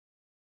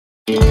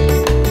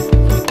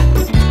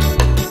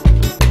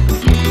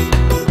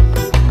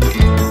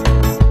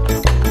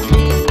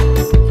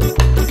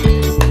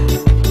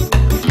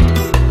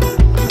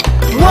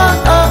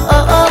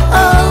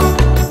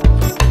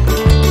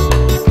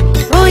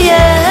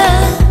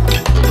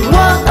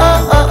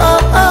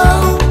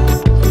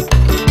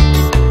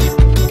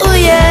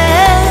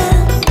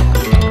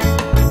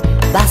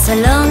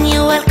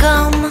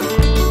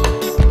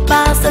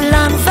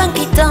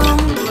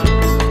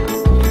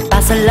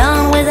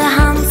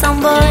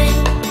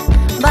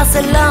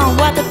Barcelona,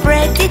 what a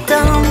pretty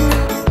town.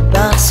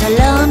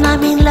 Barcelona,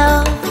 I'm in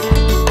love.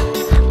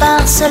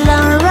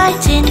 Barcelona,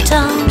 right in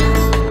town.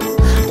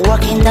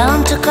 Walking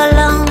down to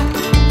Cologne.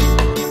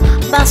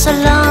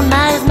 Barcelona,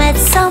 I've met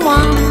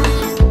someone.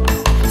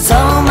 So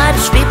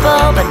much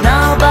people, but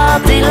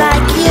nobody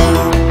like you.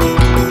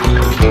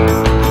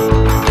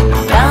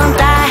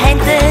 Tanta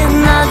gente,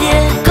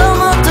 nadie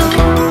como tú.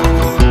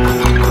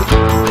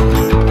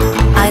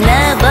 I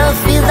never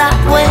feel that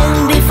way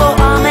before I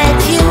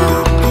met you.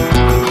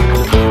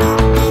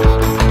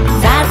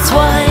 That's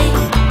why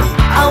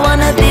I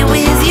wanna be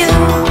with you.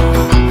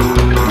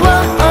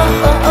 Whoa,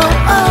 oh, oh,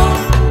 oh, oh.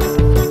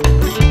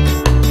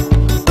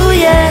 Ooh,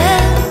 yeah.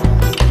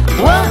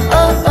 Whoa,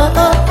 oh,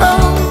 oh, oh,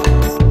 oh.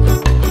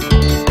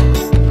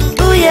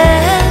 Ooh,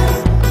 yeah.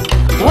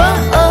 Whoa,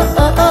 oh,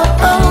 oh, oh,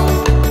 oh.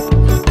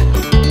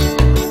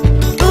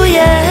 Ooh,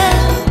 yeah.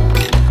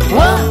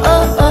 Whoa,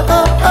 oh, oh,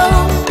 oh, oh.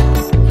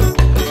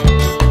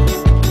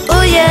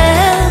 Ooh,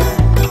 yeah.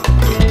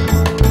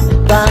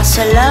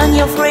 Barcelona,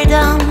 your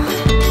freedom.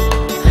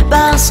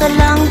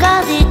 Barcelona,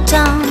 got it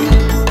done.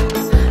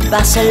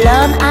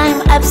 Barcelona,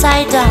 I'm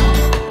upside down.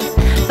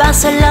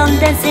 Barcelona,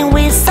 dancing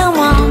with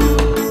someone.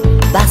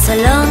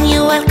 Barcelona,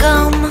 you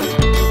welcome.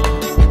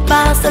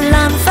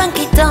 Barcelona,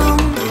 funky town.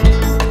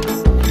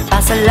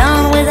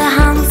 Barcelona with a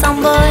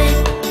handsome boy.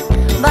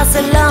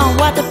 Barcelona,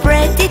 what a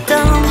pretty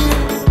town.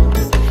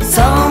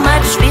 So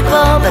much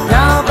people, but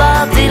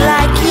nobody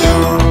like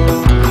you.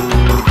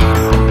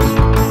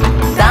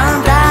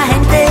 Tanta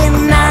gente,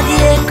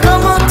 nadie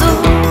como tú.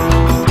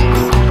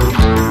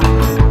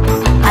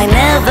 I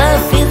never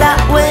feel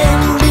that way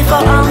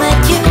before I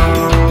met you.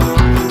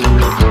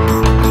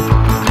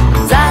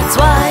 That's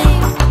why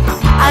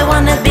I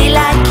wanna be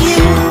like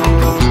you.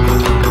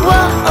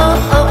 Whoa,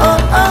 oh, oh,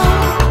 oh, oh.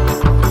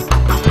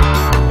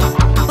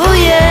 Ooh,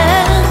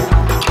 yeah.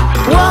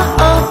 Whoa,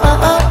 oh,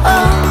 oh, oh,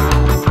 oh.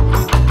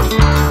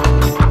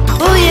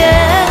 Ooh,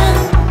 yeah.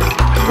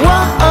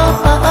 Whoa,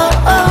 oh, oh,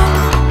 oh, oh.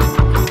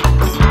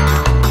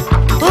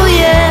 Ooh,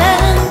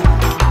 yeah.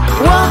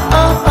 Whoa,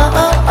 oh,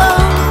 oh, oh, oh.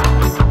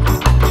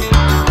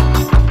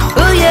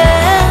 Ooh,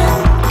 yeah.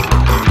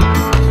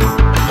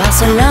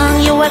 Barcelona,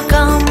 you're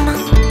welcome.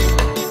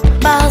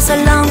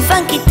 Barcelona,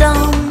 funky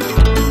town.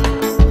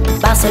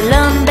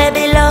 Barcelona,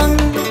 Babylon.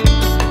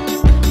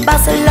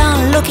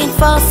 Barcelona, looking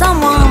for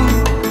someone.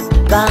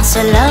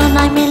 Barcelona,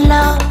 I'm in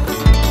love.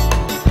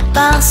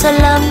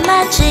 Barcelona,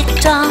 magic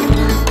town.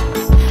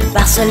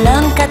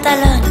 Barcelona,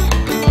 Catalonia.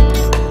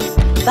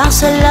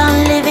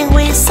 Barcelona, living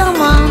with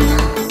someone.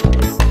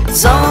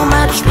 So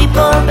much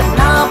people, but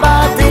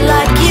nobody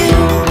like you.